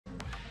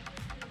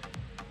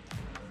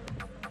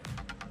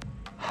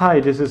Hi,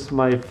 this is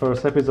my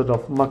first episode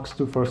of Max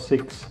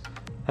 246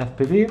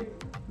 FPV.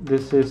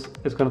 This is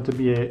going to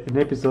be an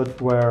episode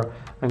where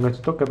I'm going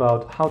to talk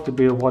about how to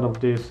build one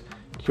of these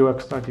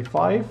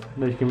QX95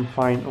 that you can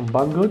find on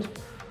Banggood,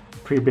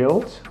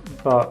 pre-built,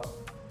 but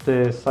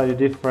the slight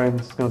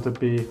difference is going to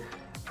be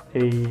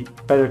a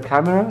better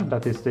camera,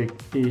 that is the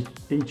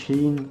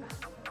Ichin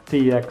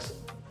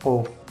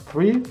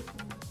TX03,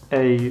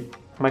 a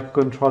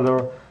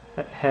microcontroller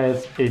that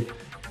has a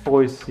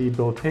OSC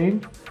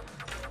built-in,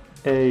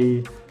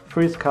 a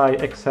FreeSky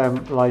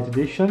XM Lite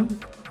Edition,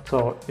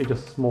 so it's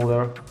just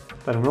smaller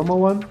than a normal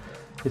one,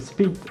 a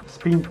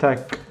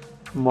SpinTech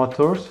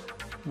motors,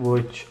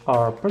 which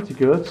are pretty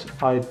good.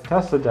 I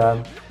tested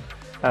them,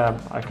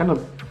 I kind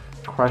of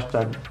crashed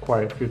them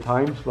quite a few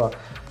times, but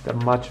they're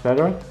much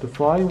better to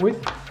fly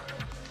with,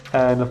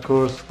 and of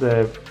course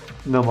the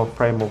normal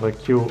frame of a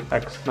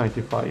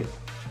QX95.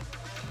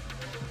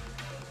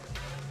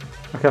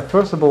 Okay,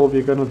 first of all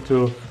we're going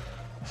to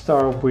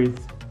start with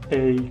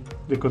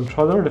the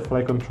controller, the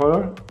flight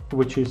controller,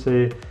 which is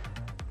a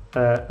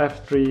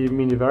F3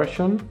 mini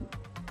version.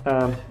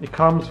 It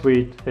comes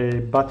with a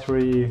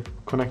battery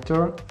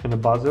connector and a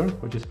buzzer,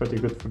 which is pretty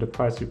good for the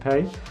price you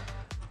pay.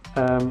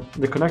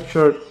 The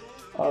connectors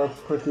are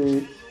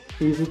pretty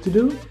easy to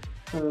do.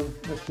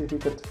 Let's see if we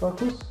get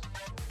focus.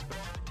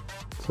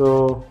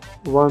 So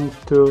 1,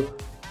 2,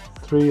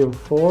 3 and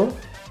 4.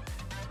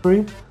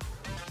 3.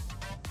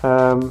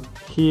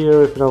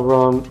 Here, if I'm not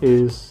wrong,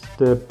 is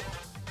the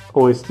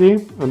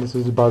OSD, and this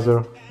is the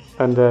buzzer,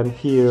 and then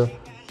here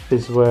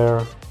is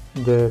where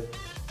the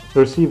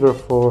receiver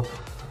for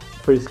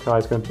FreeSky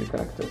is going to be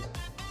connected.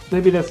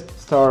 Maybe let's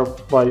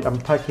start by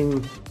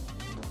unpacking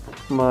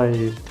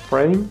my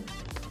frame.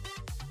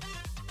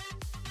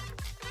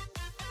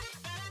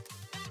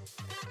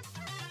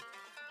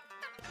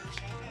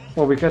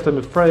 What we get on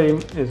the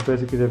frame is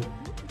basically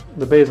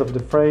the base of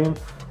the frame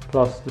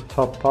plus the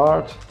top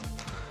part,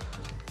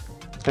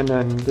 and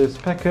then in this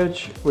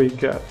package we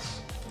get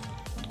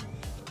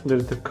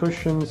the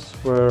cushions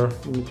where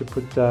you need to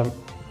put them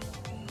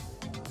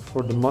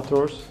for the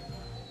motors,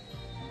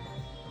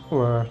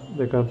 where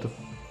they're going to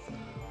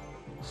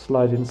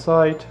slide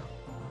inside.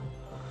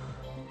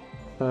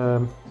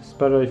 It's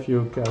better if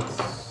you get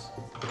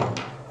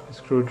a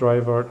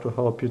screwdriver to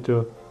help you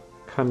to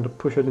kind of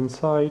push it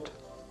inside,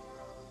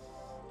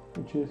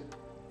 which is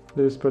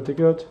this is pretty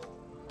good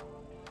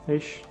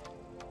ish.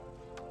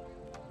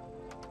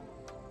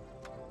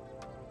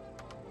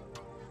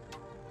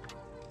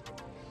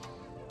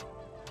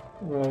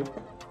 Like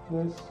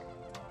this.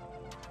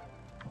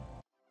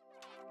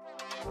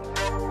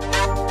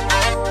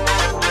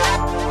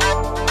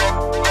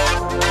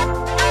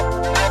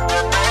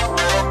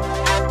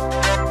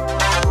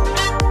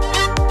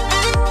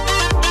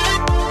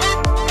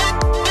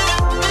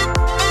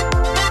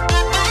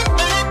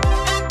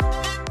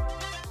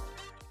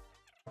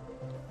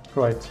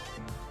 Right,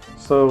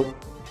 so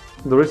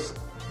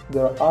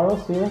there are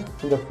arrows here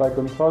in the flight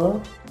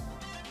controller,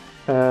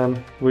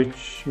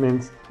 which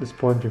means it's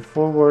pointing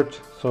forward,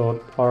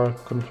 so our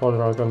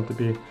controller are going to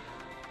be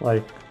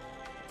like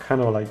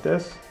kind of like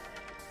this.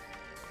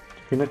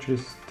 You can actually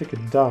stick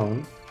it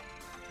down,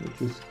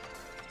 which is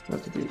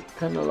going to be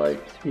kind of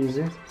like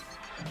easy.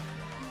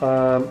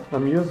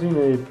 I'm using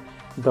a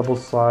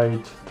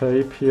double-sided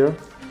tape here.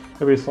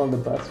 Maybe it's not the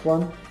best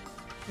one.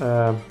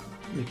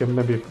 You can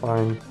maybe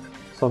find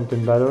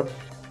something better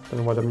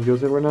than what I'm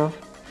using right now.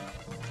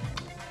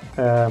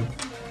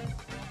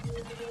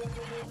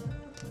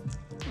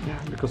 Yeah,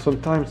 because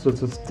sometimes it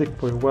doesn't stick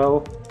very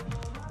well,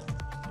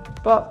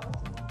 but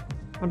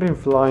I've been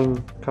flying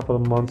a couple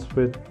of months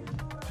with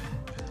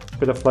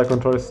a flight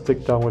controller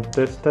stick down with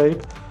this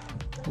tape,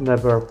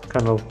 never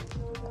kind of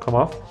come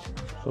off,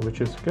 so which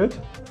is good.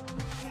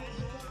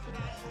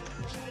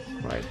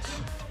 Right,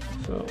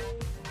 so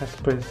let's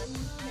place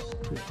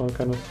this one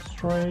kind of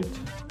straight.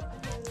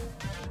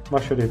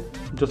 Actually,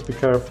 just be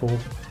careful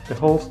the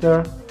holes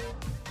there,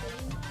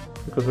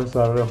 because these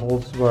are the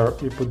holes where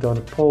you put down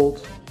the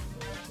poles.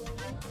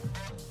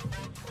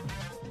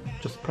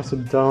 Just press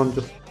it down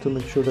just to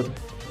make sure that it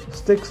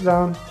sticks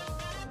down,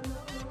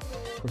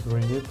 because we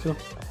need to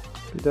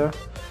be there.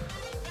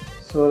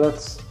 So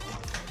let's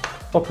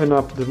open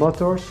up the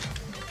motors.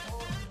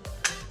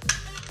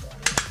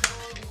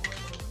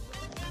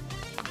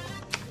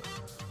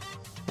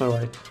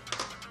 Alright,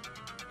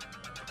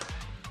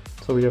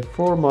 so we have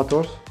 4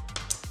 motors.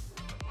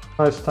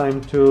 Now it's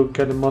time to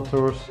get the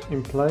motors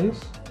in place.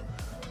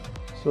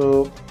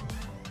 So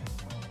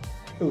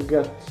we'll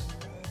get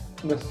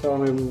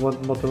necessarily we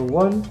want motor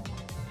 1,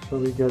 so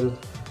we get it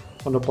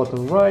on the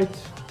bottom right.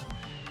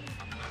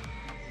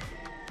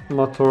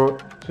 Motor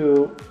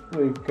 2,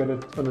 we get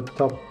it on the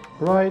top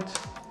right.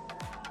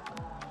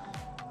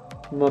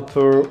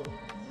 Motor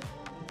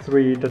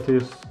 3, that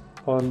is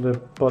on the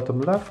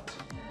bottom left,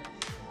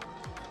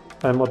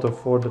 and motor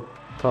 4, the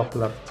top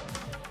left.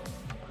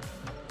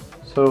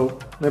 So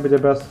maybe the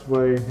best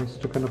way is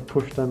to kind of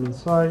push them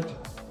inside.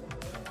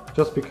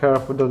 Just be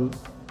careful, don't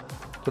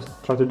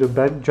just try to do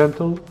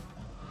gentle.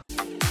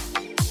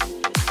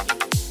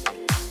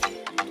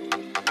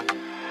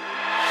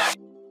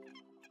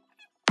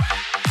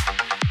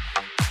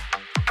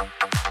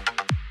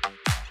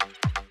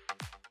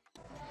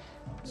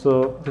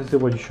 So this is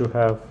what you should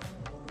have.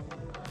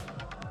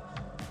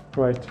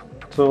 Right,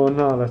 so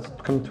now let's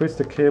kind of twist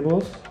the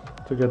cables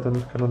to get a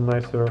kind of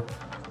nicer,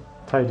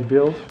 tidy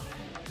build.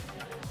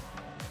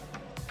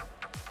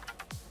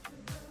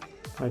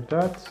 Like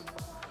that.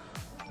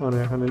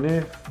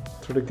 Underneath,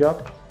 through the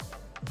gap.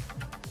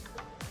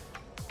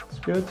 It's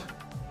good.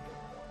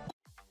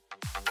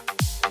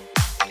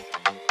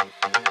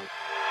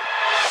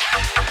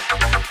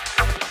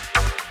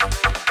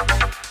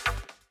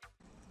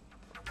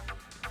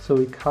 So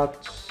we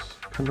cut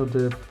kind of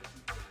the,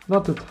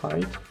 not too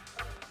tight,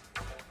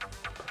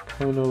 but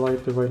kind of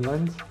like the right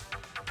length.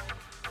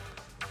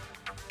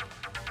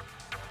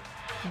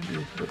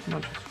 Maybe that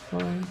much is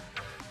fine.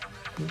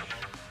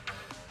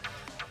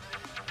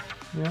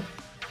 Yeah.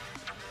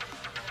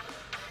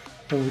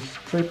 Then we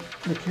strip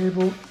the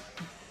cable.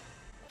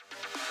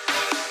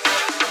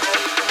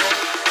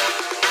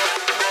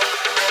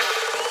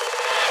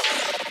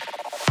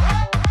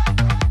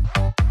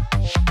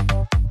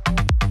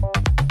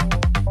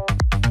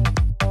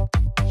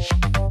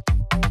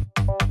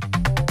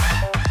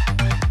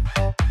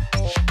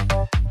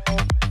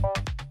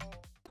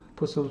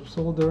 Put some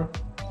solder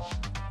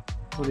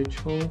on each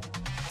hole,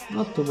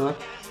 not too much,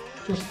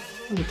 just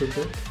a little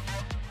bit.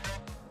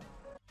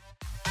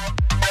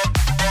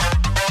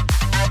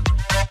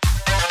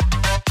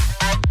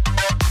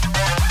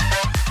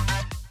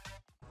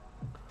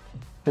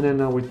 And then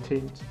now we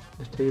tape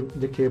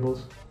the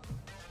cables.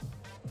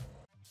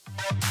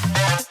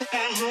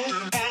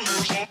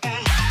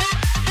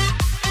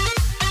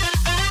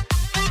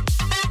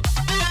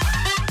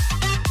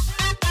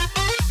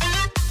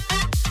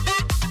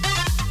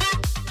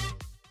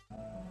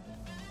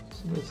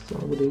 So let's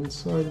start with the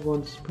inside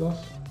ones plus.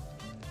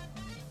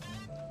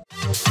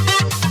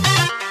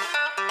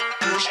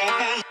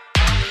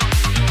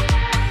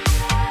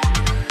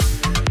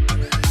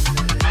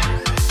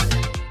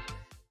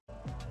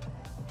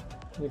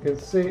 You can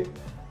see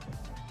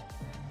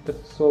the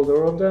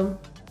solder of them.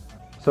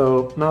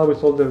 So now we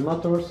solder the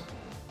motors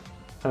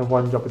and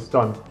one job is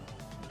done.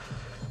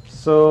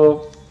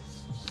 So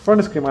for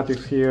the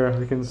schematics here,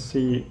 you can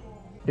see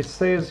it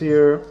says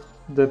here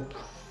that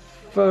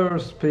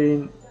first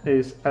pin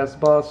is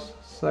S-bus,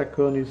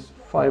 second is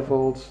 5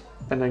 volts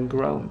and then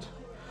ground.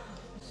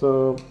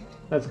 So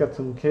let's get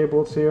some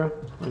cables here.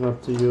 I'm going to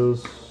have to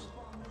use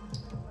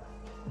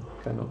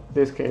kind of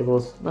these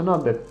cables. They're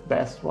not the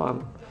best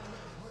one,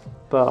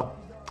 but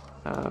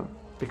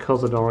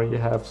because I don't really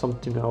have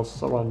something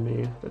else around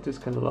me that is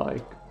kind of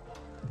like.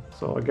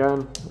 So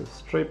again, we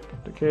strip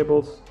the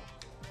cables.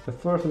 The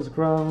first is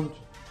ground,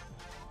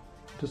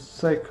 the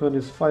second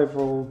is 5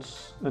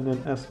 volts and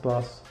then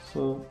S-bus.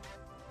 So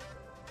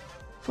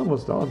it's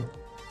almost done.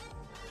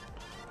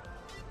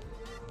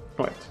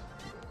 Right,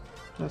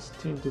 let's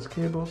change these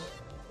cables.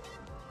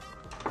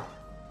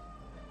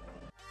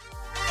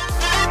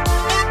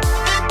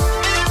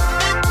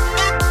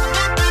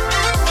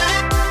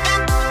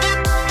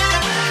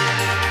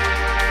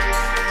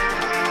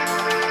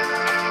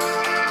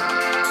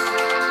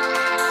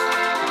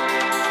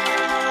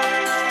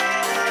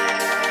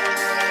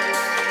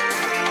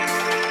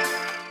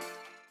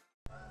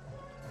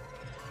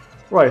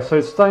 Right, so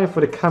it's time for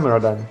the camera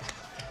then.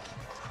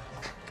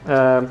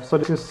 So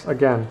this is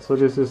again, so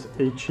this is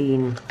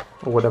 18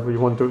 or whatever you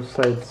want to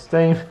say its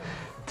name,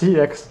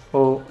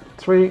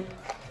 TX03.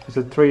 It's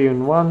a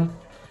 3-in-1.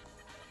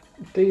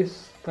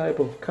 This type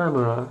of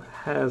camera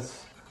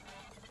has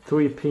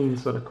 3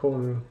 pins on the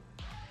corner,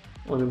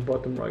 on the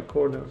bottom right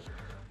corner,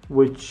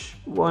 which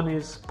one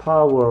is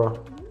power,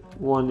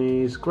 one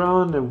is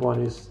ground, and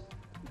one is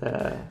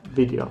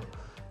video,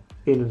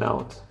 in and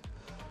out.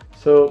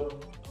 So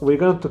we're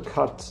going to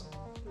cut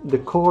the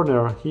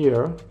corner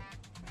here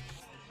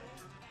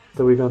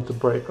that we're going to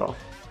break off.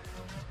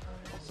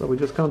 So we're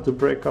just going to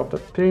break off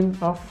that pin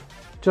off,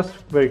 just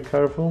very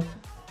careful,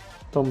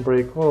 don't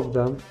break all of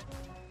them.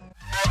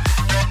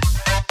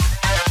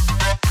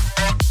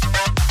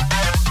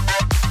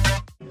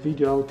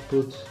 Video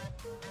output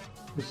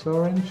is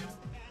orange,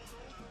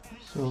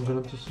 so I'm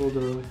going to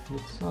solder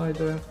inside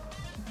there.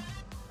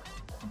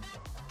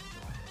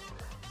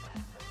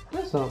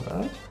 That's not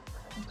bad,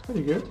 it's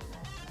pretty good.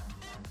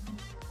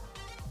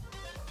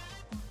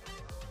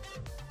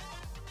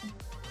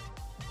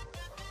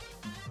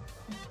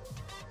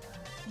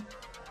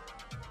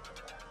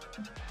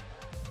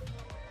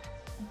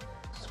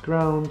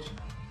 Ground,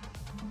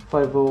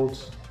 5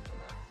 volts,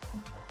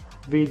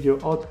 video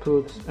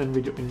output and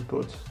video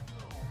input.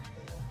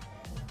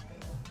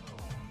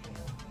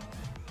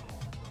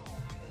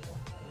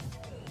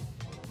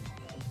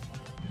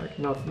 Like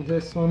not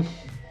this one,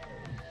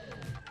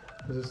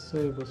 as I say,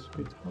 it was a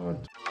bit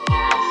hard.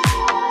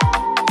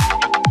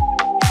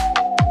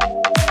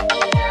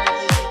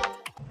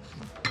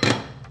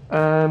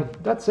 And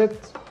that's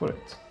it for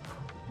it.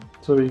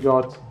 So we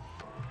got,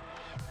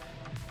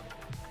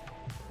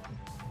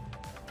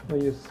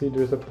 you see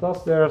there's a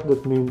plus there,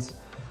 that means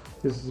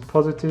this is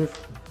positive.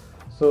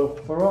 So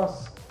for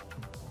us,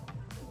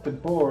 the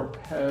board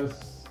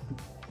has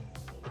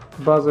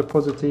buzzer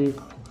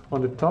positive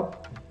on the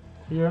top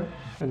here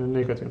and a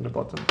negative in the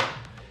bottom.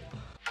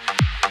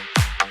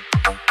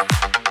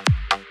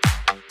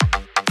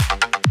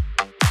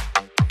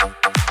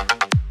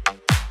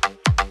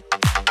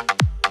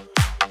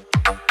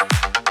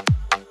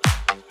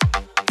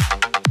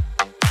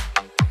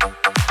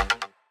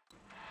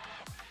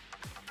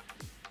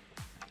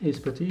 It's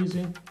pretty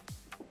easy.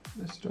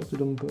 Let's try to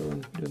don't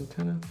burn the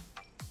antenna.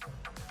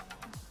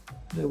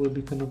 That will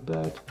be kind of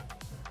bad.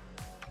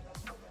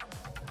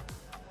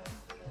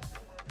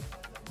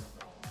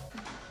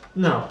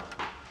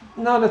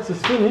 Now that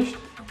it's finished,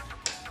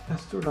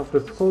 let's turn off the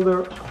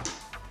solder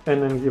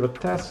and then give a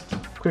test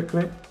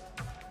quickly.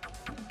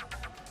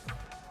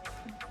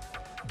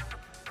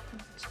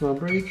 Small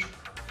breach.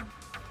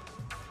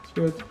 It's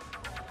good.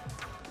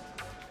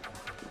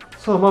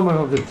 So, moment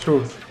of the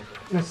truth.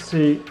 Let's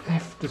see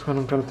if this one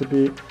is going to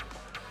be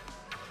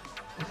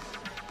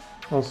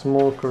on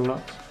smoke or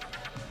not.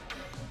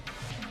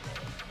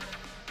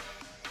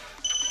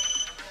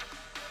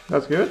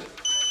 That's good.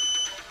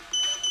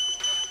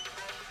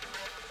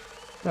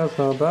 That's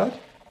not bad.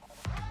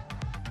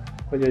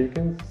 But yeah, you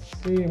can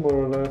see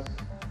more or less.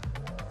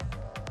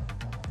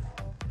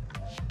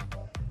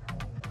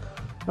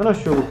 I'm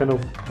not sure what kind of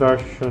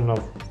version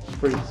of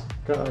Free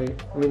Sky,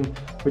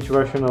 which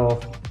version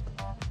of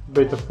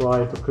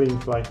Betaflight or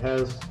CleanFlight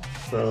has.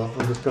 So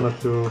I'm just gonna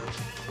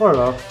power it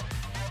off,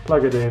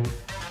 plug it in,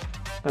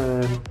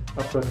 and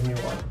upload a new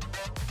one.